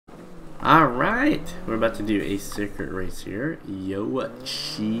Alright, we're about to do a secret race here.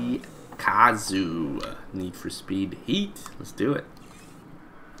 Yoshikazu. Need for Speed Heat. Let's do it.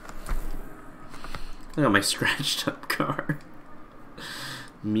 Look at my scratched up car.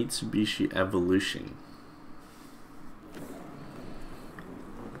 Mitsubishi Evolution.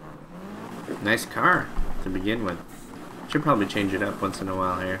 Nice car to begin with. Should probably change it up once in a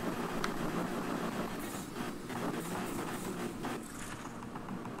while here.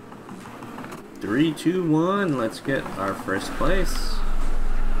 Three, two, one. Let's get our first place.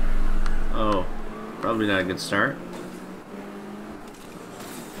 Oh, probably not a good start.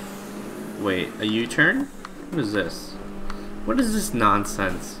 Wait, a U-turn? What is this? What is this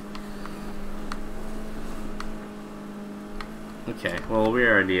nonsense? Okay, well,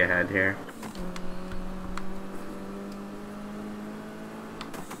 we're already ahead here.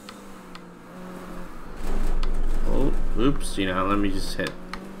 Oh, oops, you know, let me just hit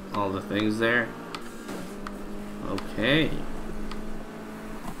all the things there. Okay.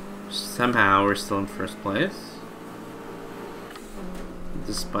 Somehow we're still in first place,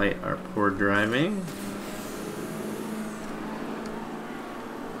 despite our poor driving.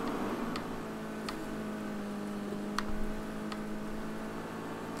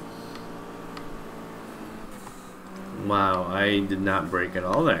 Wow, I did not brake at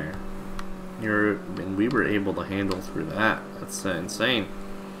all there. And we were able to handle through that. That's insane.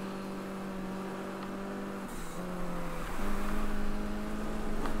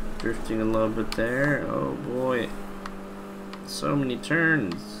 Drifting a little bit there. Oh boy. So many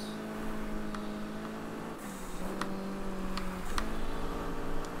turns.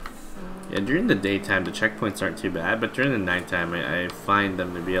 Yeah, during the daytime the checkpoints aren't too bad, but during the nighttime I find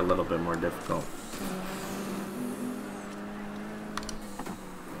them to be a little bit more difficult.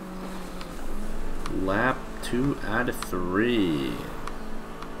 Lap 2 out of 3.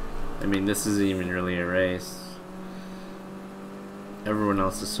 I mean, this isn't even really a race. Everyone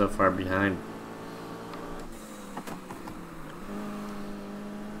else is so far behind.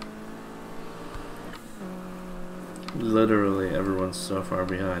 Literally everyone's so far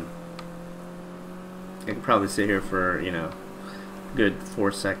behind. I could probably sit here for, you know, good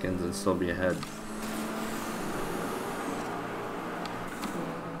 4 seconds and still be ahead.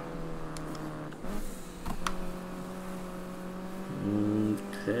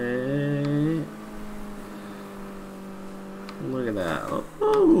 Okay. Look at that.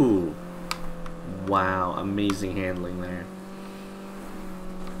 Oh, wow, amazing handling there.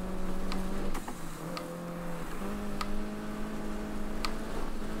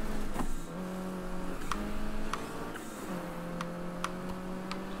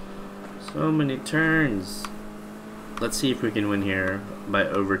 So many turns. Let's see if we can win here by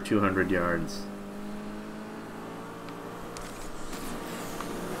over 200 yards.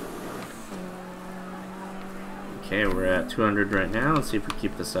 Okay, we're at 200 right now. Let's see if we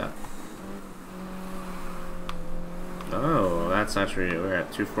keep this up. Oh, that's actually, we're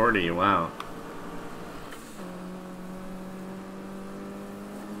at 240. Wow.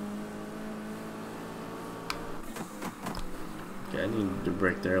 Okay, I need to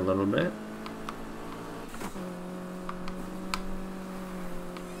brake there a little bit.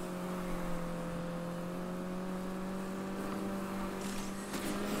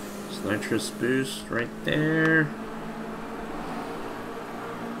 Nitrous boost right there.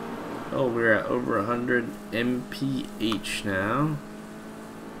 Oh, we're at over 100 mph now.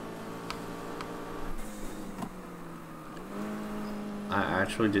 I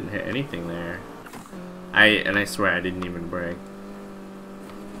actually didn't hit anything there. I swear I didn't even brake.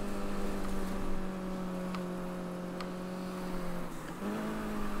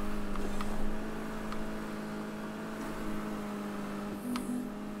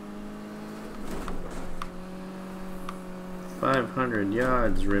 .500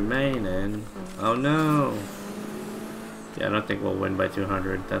 yards remaining. Oh no. Yeah, I don't think we'll win by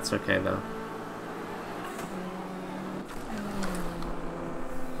 200. That's okay though.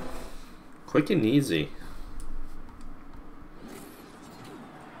 Quick and easy.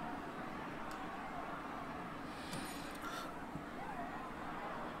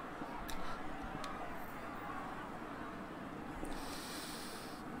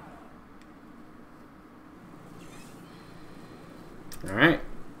 Alright,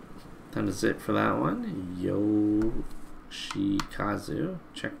 that is it for that one. Yoshikazu,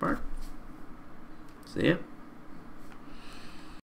 check mark. See ya.